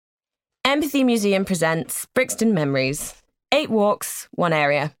Empathy Museum presents Brixton Memories. 8 walks, 1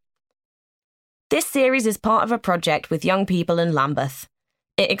 area. This series is part of a project with young people in Lambeth.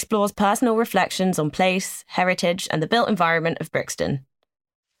 It explores personal reflections on place, heritage and the built environment of Brixton.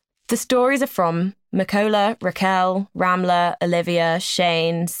 The stories are from Makola, Raquel, Ramla, Olivia,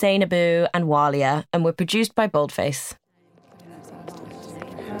 Shane, Sainabu and Walia and were produced by Boldface.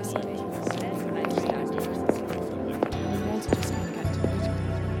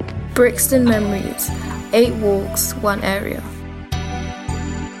 Brixton Memories, 8 walks, 1 area.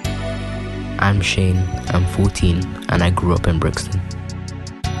 I'm Shane, I'm 14 and I grew up in Brixton.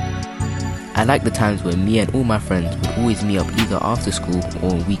 I like the times where me and all my friends would always meet up either after school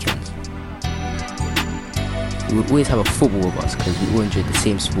or on weekends. We would always have a football with us because we all enjoyed the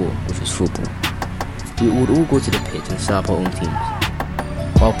same sport, which was football. We would all go to the pitch and set up our own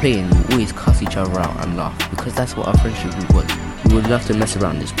teams. While playing, we would always cuss each other out and laugh because that's what our friendship group was. We would love to mess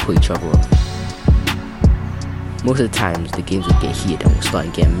around and just put each other off. Most of the times, the games would get heated and we'd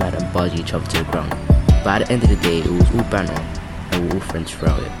start getting mad and barging each other to the ground. But at the end of the day, it was all banter and we were all friends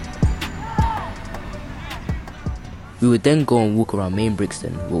throughout it. We would then go and walk around main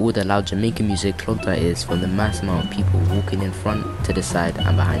Brixton where all the loud Jamaican music clogged our ears from the mass amount of people walking in front, to the side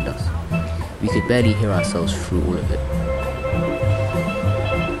and behind us. We could barely hear ourselves through all of it.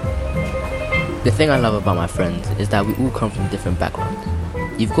 The thing I love about my friends is that we all come from different backgrounds.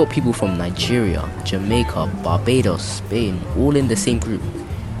 You've got people from Nigeria, Jamaica, Barbados, Spain, all in the same group.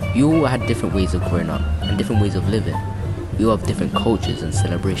 We all had different ways of growing up and different ways of living. We all have different cultures and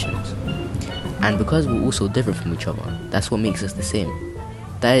celebrations. And because we're all so different from each other, that's what makes us the same.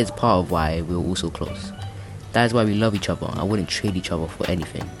 That is part of why we're all so close. That is why we love each other and wouldn't trade each other for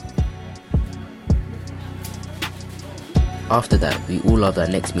anything. After that, we all loved our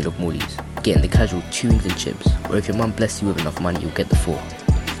next meal of Morley's, getting the casual 2 wings and chips, or if your mum blessed you with enough money, you'll get the 4.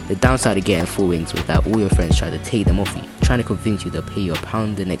 The downside of getting 4 wings was that all your friends tried to take them off you, trying to convince you they'll pay you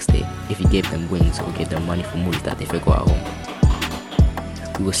 £1 the next day if you gave them wings or gave them money for Morley's that they forgot at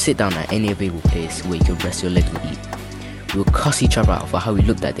home. We would sit down at any available place where you could rest your legs and eat. We would cuss each other out for how we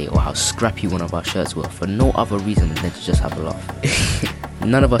looked that day or how scrappy one of our shirts were for no other reason than to just have a laugh.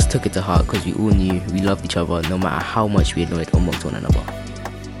 None of us took it to heart because we all knew we loved each other no matter how much we annoyed or mocked one another.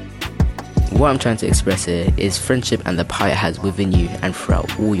 What I'm trying to express here is friendship and the power it has within you and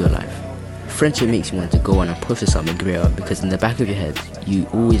throughout all your life. Friendship makes you want to go on and push for something greater because in the back of your head, you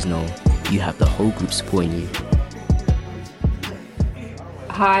always know you have the whole group supporting you.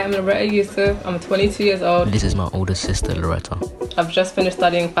 Hi, I'm Loretta Yusuf. I'm 22 years old. This is my older sister, Loretta. I've just finished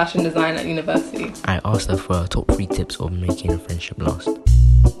studying fashion design at university. I asked her for her top 3 tips of making a friendship last.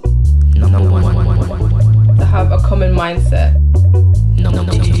 Number 1. To have a common mindset.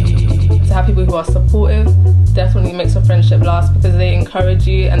 Number 2. To have people who are supportive definitely makes a friendship last because they encourage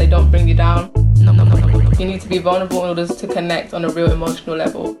you and they don't bring you down. Number 3. You need to be vulnerable in order to connect on a real emotional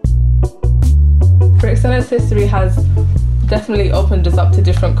level. Brixton's history has definitely opened us up to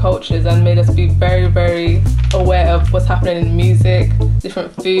different cultures and made us be very, very aware of what's happening in music,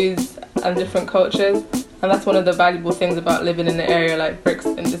 different foods and different cultures. And that's one of the valuable things about living in an area like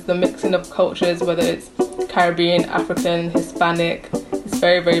Brixton, just the mixing of cultures, whether it's Caribbean, African, Hispanic. It's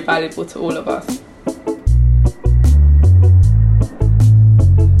very, very valuable to all of us.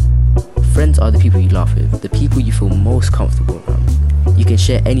 Friends are the people you laugh with, the people you feel most comfortable around. You can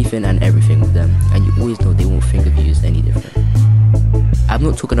share anything and everything with them, and you always know they won't think of you as any different. I'm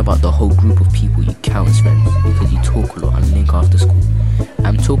not talking about the whole group of people you count as friends because you talk a lot and link after school.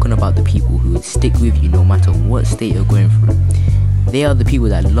 I'm talking about the people who would stick with you no matter what state you're going through. They are the people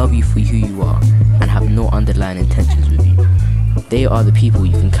that love you for who you are and have no underlying intentions with you. They are the people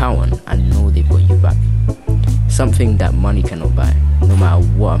you can count on and know they've got you back. Something that money cannot buy, no matter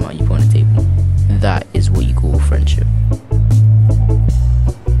what amount you put on the table. That is what you call friendship.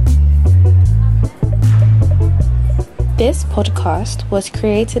 This podcast was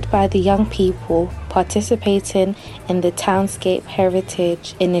created by the young people participating in the Townscape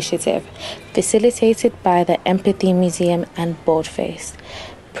Heritage Initiative, facilitated by the Empathy Museum and Boldface.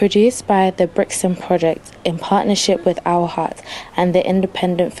 Produced by the Brixton Project in partnership with Our Heart and the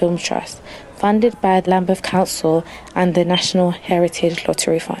Independent Film Trust, funded by Lambeth Council and the National Heritage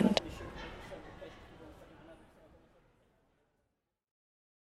Lottery Fund.